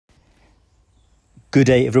Good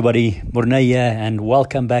day, everybody. Morne here, and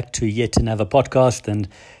welcome back to yet another podcast. And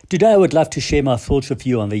today I would love to share my thoughts with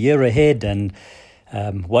you on the year ahead and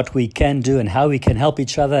what we can do and how we can help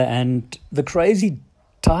each other and the crazy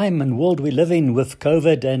time and world we live in with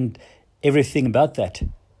COVID and everything about that.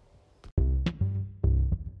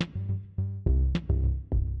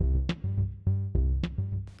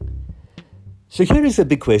 So here is a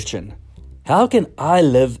big question. How can I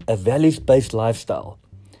live a values-based lifestyle?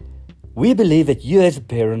 We believe that you as a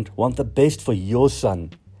parent want the best for your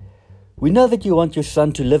son. We know that you want your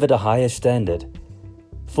son to live at a higher standard.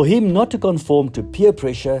 For him not to conform to peer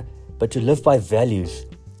pressure, but to live by values.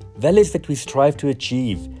 Values that we strive to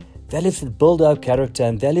achieve. Values that build our character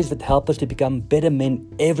and values that help us to become better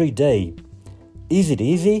men every day. Is it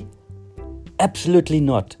easy? Absolutely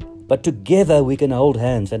not. But together we can hold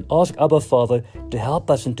hands and ask Abba Father to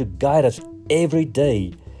help us and to guide us every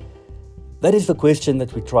day. That is the question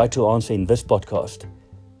that we try to answer in this podcast.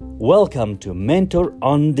 Welcome to Mentor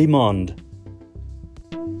on Demand.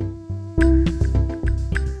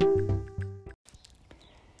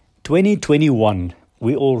 (2021).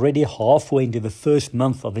 We're already halfway into the first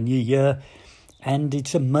month of the new year, and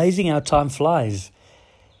it's amazing how time flies.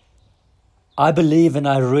 I believe and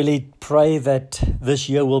I really pray that this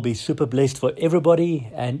year will be super blessed for everybody,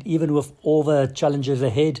 and even with all the challenges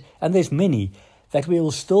ahead, and there's many, that we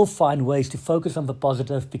will still find ways to focus on the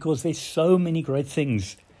positive because there's so many great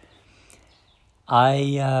things.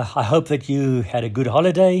 I hope that you had a good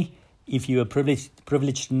holiday, if you were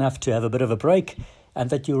privileged enough to have a bit of a break, and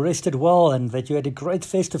that you rested well, and that you had a great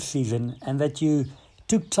festive season, and that you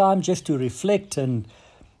took time just to reflect and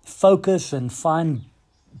focus and find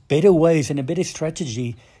better ways and a better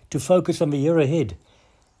strategy to focus on the year ahead.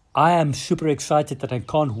 I am super excited that I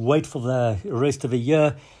can't wait for the rest of the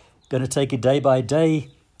year. Going to take it day by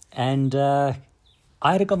day. And I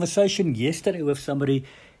had a conversation yesterday with somebody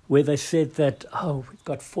where they said that, we've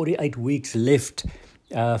got 48 weeks left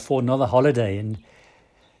for another holiday. And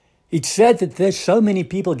it's sad that there's so many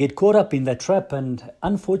people get caught up in that trap. And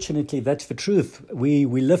unfortunately, that's the truth. We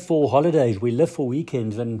live for holidays, we live for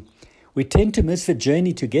weekends, and we tend to miss the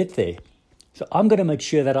journey to get there. So I'm going to make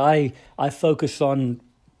sure that I focus on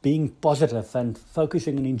being positive and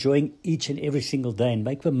focusing on enjoying each and every single day and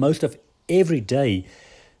make the most of every day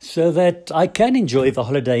so that I can enjoy the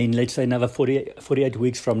holiday in, let's say, another 48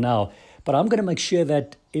 weeks from now. But I'm going to make sure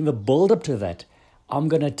that in the build-up to that, I'm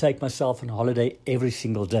going to take myself on holiday every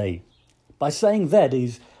single day. By saying that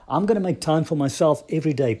is, I'm going to make time for myself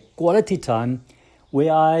every day, quality time,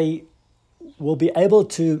 where I will be able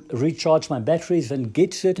to recharge my batteries and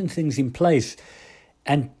get certain things in place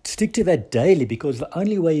and stick to that daily, because the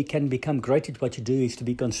only way you can become great at what you do is to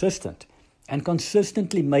be consistent and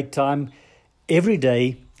consistently make time every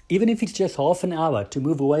day, even if it's just half an hour, to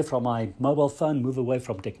move away from my mobile phone, move away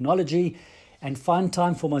from technology and find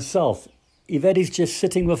time for myself. If that is just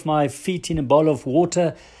sitting with my feet in a bowl of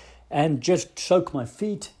water and just soak my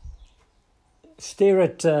feet, stare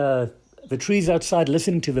at the trees outside,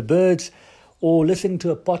 listening to the birds, or listening to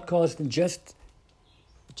a podcast and just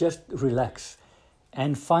relax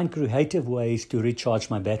and find creative ways to recharge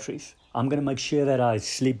my batteries. I'm going to make sure that I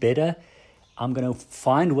sleep better. I'm going to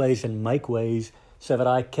find ways and make ways so that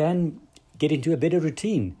I can get into a better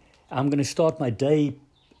routine. I'm going to start my day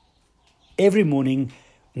every morning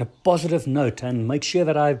on a positive note and make sure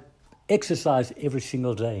that I exercise every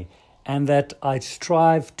single day and that I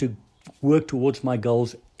strive to work towards my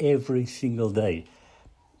goals every single day.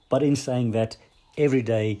 But in saying that, every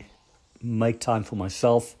day, make time for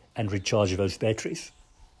myself and recharge those batteries.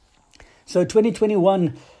 So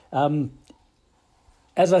 2021,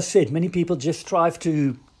 as I said, many people just strive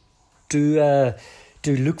to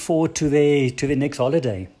look forward to their next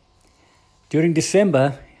holiday. During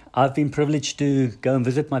December, I've been privileged to go and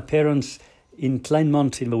visit my parents in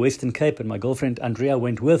Kleinmond in the Western Cape, and my girlfriend Andrea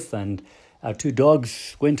went with, and our two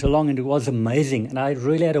dogs went along, and it was amazing, and I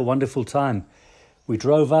really had a wonderful time. We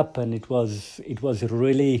drove up, and it was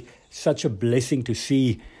really such a blessing to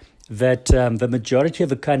see that the majority of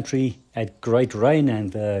the country had great rain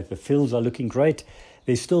and the fields are looking great.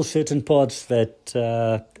 There's still certain parts that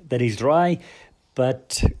is dry,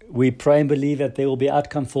 but we pray and believe that there will be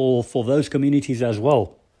outcome for those communities as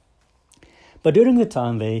well. But during the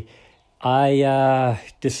time there, I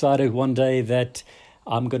decided one day that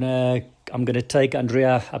I'm gonna take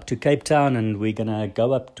Andrea up to Cape Town, and we're gonna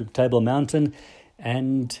go up to Table Mountain.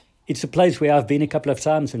 And it's a place where I've been a couple of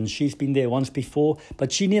times, and she's been there once before,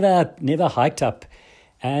 but she never hiked up.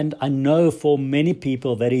 And I know for many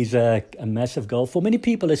people that is a massive goal. For many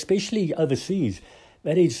people, especially overseas,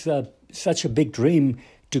 that is such a big dream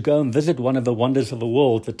to go and visit one of the wonders of the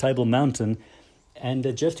world, the Table Mountain.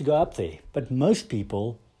 and just to go up there. But most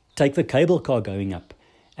people take the cable car going up,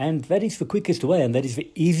 and that is the quickest way, and that is the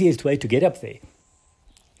easiest way to get up there.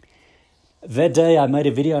 That day I made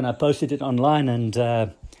a video and I posted it online,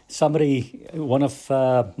 and somebody, one of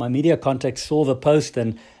my media contacts, saw the post,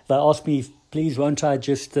 and they asked me, please won't I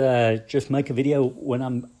just make a video when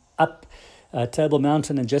I'm up Table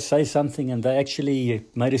Mountain and just say something. And they actually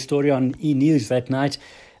made a story on E! News that night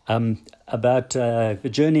about the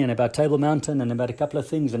journey and about Table Mountain and about a couple of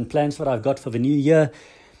things and plans that I've got for the new year.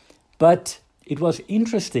 But it was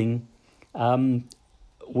interesting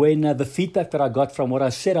when the feedback that I got from what I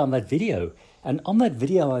said on that video. And on that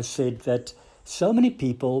video I said that so many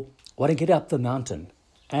people want to get up the mountain,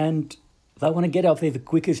 and they want to get up there the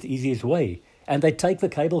quickest, easiest way, and they take the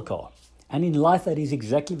cable car. And in life, that is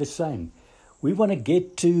exactly the same. We want to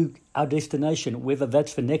get to our destination, whether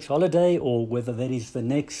that's the next holiday or whether that is the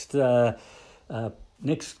next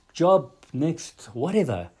job, next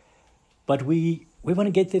whatever. But we want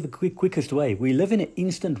to get there the quickest way. We live in an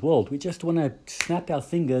instant world. We just want to snap our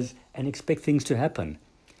fingers and expect things to happen.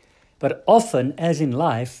 But often, as in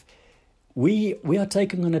life, we are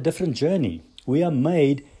taken on a different journey. We are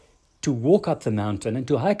made to walk up the mountain and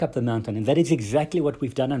to hike up the mountain, and that is exactly what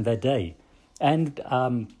we've done on that day. And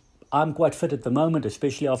I'm quite fit at the moment,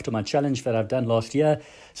 especially after my challenge that I've done last year.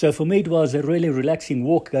 So for me, it was a really relaxing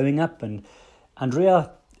walk going up, and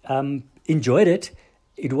Andrea enjoyed it.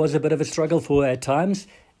 It was a bit of a struggle for her at times.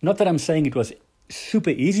 Not that I'm saying it was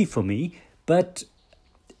super easy for me, but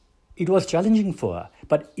it was challenging for her.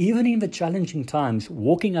 But even in the challenging times,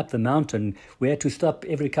 walking up the mountain, we had to stop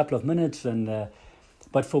every couple of minutes.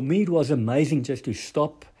 But for me, it was amazing just to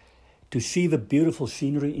stop, to see the beautiful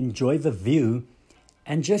scenery, enjoy the view,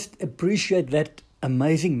 and just appreciate that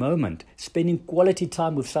amazing moment. Spending quality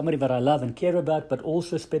time with somebody that I love and care about, but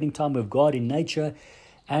also spending time with God in nature,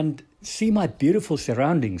 and see my beautiful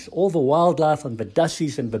surroundings, all the wildlife and the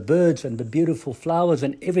dussies and the birds and the beautiful flowers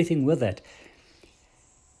and everything with it.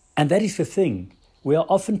 And that is the thing. We are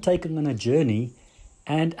often taken on a journey,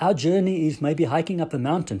 and our journey is maybe hiking up a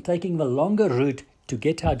mountain, taking the longer route to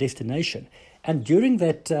get to our destination. And during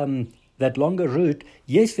that longer route,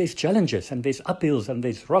 yes, there's challenges, and there's uphills, and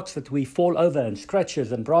there's rocks that we fall over, and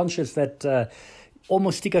scratches and branches that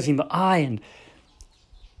almost stick us in the eye.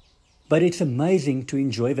 But it's amazing to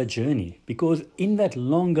enjoy the journey, because in that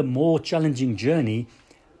longer, more challenging journey,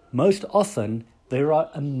 most often there are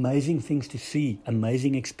amazing things to see,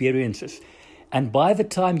 amazing experiences. And by the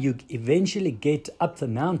time you eventually get up the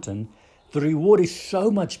mountain, the reward is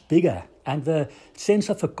so much bigger, and the sense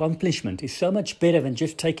of accomplishment is so much better than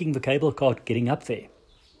just taking the cable car getting up there.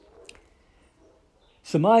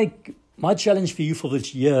 So my challenge for you for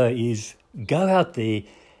this year is go out there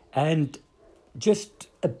and just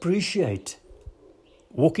appreciate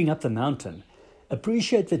walking up the mountain.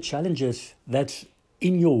 Appreciate the challenges that's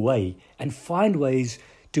in your way, and find ways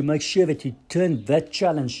to make sure that you turn that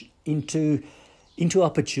challenge into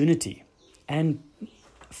opportunity, and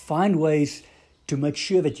find ways to make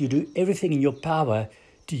sure that you do everything in your power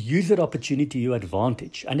to use that opportunity to your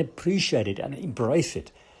advantage, and appreciate it and embrace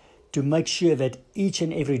it, to make sure that each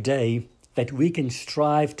and every day that we can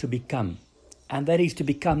strive to become, and that is to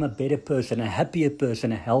become a better person, a happier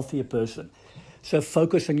person, a healthier person. So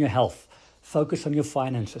focus on your health. Focus on your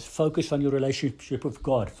finances. Focus on your relationship with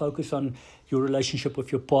God. Focus on your relationship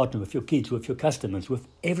with your partner, with your kids, with your customers, with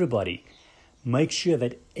everybody. Make sure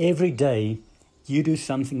that every day you do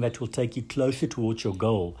something that will take you closer towards your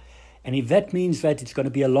goal. And if that means that it's going to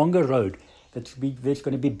be a longer road, there's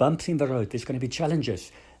going to be bumps in the road, there's going to be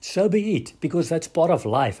challenges, so be it, because that's part of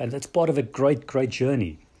life, and that's part of a great, great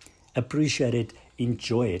journey. Appreciate it,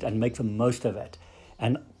 enjoy it, and make the most of it.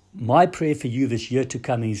 And my prayer for you this year to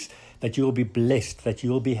come is that you will be blessed, that you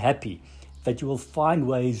will be happy, that you will find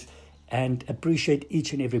ways and appreciate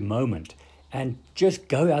each and every moment, and just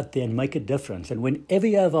go out there and make a difference. And whenever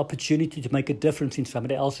you have opportunity to make a difference in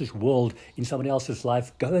somebody else's world, in somebody else's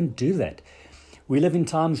life, go and do that. We live in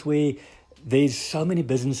times where there's so many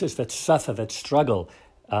businesses that suffer, that struggle.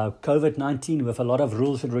 COVID-19 with a lot of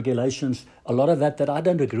rules and regulations, a lot of that I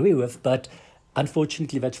don't agree with, but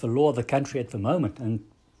unfortunately that's the law of the country at the moment, and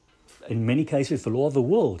in many cases the law of the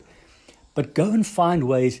world. But go and find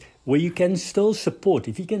ways where you can still support.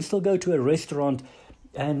 If you can still go to a restaurant,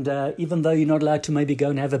 and even though you're not allowed to maybe go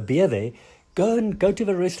and have a beer there, go to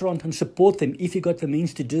the restaurant and support them if you've got the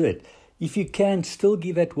means to do it. If you can, still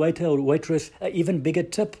give that waiter or waitress an even bigger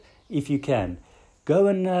tip if you can. Go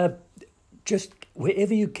and just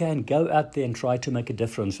wherever you can, go out there and try to make a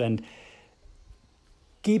difference, and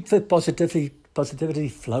keep the positivity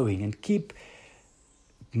flowing, and keep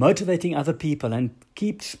motivating other people, and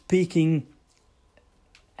keep speaking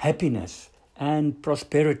happiness and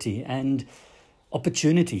prosperity and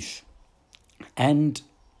opportunities, and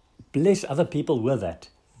bless other people with that.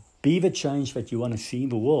 Be the change that you want to see in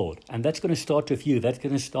the world. And that's going to start with you. That's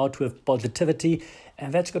going to start with positivity.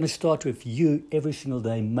 And that's going to start with you every single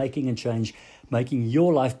day making a change, making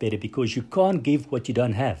your life better, because you can't give what you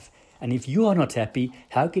don't have. And if you are not happy,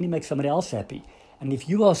 how can you make somebody else happy? And if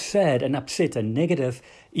you are sad and upset and negative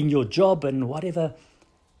in your job and whatever,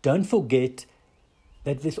 don't forget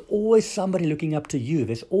that there's always somebody looking up to you.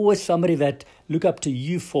 There's always somebody that look up to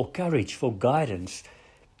you for courage, for guidance.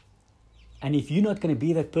 And if you're not going to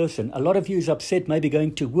be that person, a lot of you is upset maybe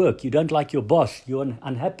going to work. You don't like your boss. You're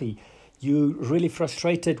unhappy. You're really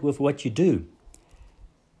frustrated with what you do.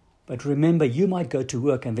 But remember, you might go to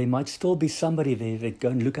work and there might still be somebody there that go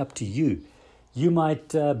and look up to you. You might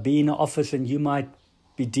be in an office and you might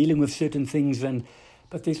be dealing with certain things,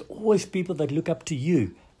 but there's always people that look up to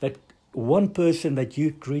you. That one person that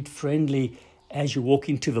you greet friendly as you walk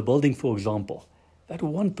into the building, for example. That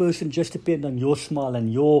one person just depends on your smile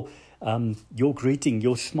and your greeting,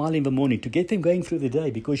 your smile in the morning to get them going through the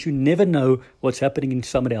day, because you never know what's happening in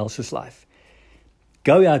somebody else's life.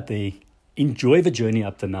 Go out there, enjoy the journey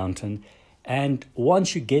up the mountain, and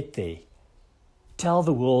once you get there, tell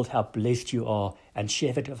the world how blessed you are and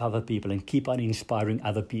share it with other people and keep on inspiring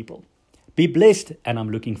other people. Be blessed, and I'm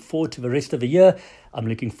looking forward to the rest of the year. I'm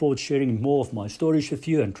looking forward to sharing more of my stories with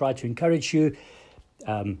you and try to encourage you.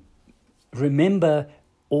 Remember,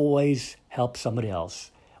 always help somebody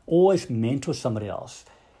else. Always mentor somebody else.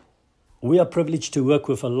 We are privileged to work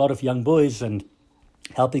with a lot of young boys and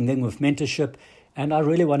helping them with mentorship. And I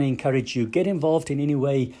really want to encourage you, get involved in any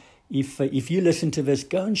way. If you listen to this,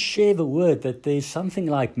 go and share the word that there's something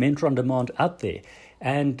like Mentor on Demand out there,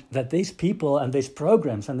 and that there's people and there's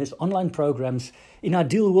programs and there's online programs. In our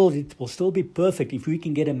ideal world, it will still be perfect if we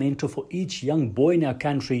can get a mentor for each young boy in our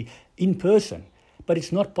country in person. But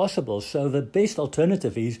it's not possible. So the best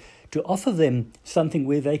alternative is to offer them something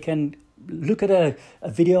where they can look at a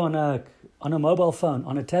video on a mobile phone,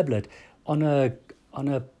 on a tablet, on a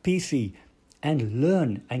PC, and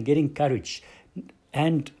learn and get encouraged.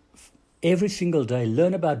 And every single day,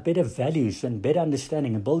 learn about better values and better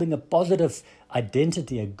understanding and building a positive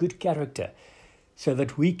identity, a good character, so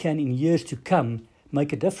that we can, in years to come,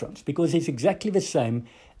 make a difference. Because it's exactly the same.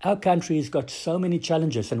 Our country has got so many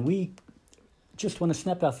challenges, and we just want to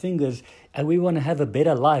snap our fingers and we want to have a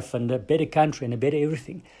better life and a better country and a better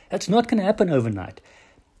everything. That's not going to happen overnight.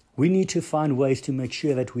 We need to find ways to make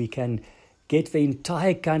sure that we can get the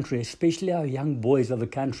entire country, especially our young boys of the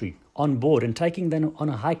country, on board and taking them on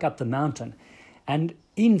a hike up the mountain. And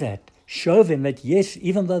in that, show them that yes,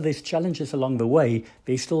 even though there's challenges along the way,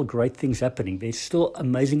 there's still great things happening. There's still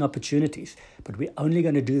amazing opportunities. But we're only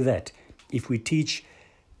going to do that if we teach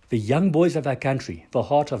the young boys of our country the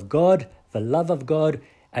heart of God, the love of God,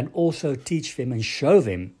 and also teach them and show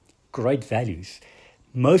them great values.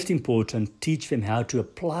 Most important, teach them how to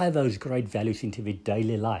apply those great values into their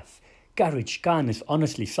daily life. Courage, kindness,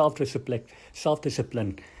 honesty,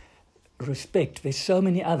 self-discipline, respect. There's so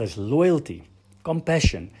many others. Loyalty,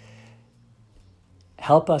 compassion.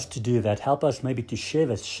 Help us to do that. Help us maybe to share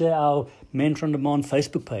this. Share our Mentor on Demand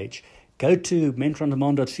Facebook page. Go to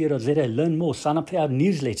mentorondemand.co.za, learn more, sign up for our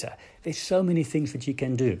newsletter. There's so many things that you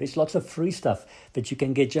can do. There's lots of free stuff that you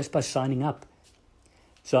can get just by signing up.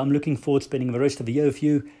 So I'm looking forward to spending the rest of the year with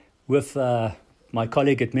you, with my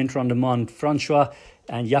colleague at Mentor on Demand, Francois,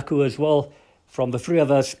 and Yaku as well. From the three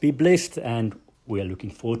of us, be blessed, and we are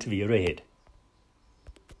looking forward to the year ahead.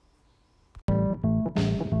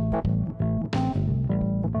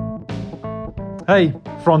 Hey,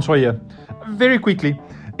 Francois here. Very quickly,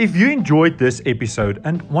 if you enjoyed this episode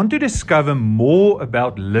and want to discover more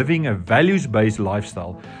about living a values-based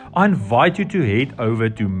lifestyle, I invite you to head over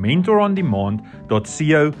to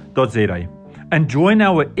mentorondemand.co.za and join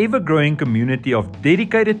our ever-growing community of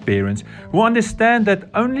dedicated parents who understand that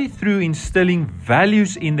only through instilling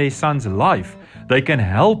values in their son's life, they can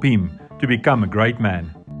help him to become a great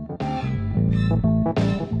man.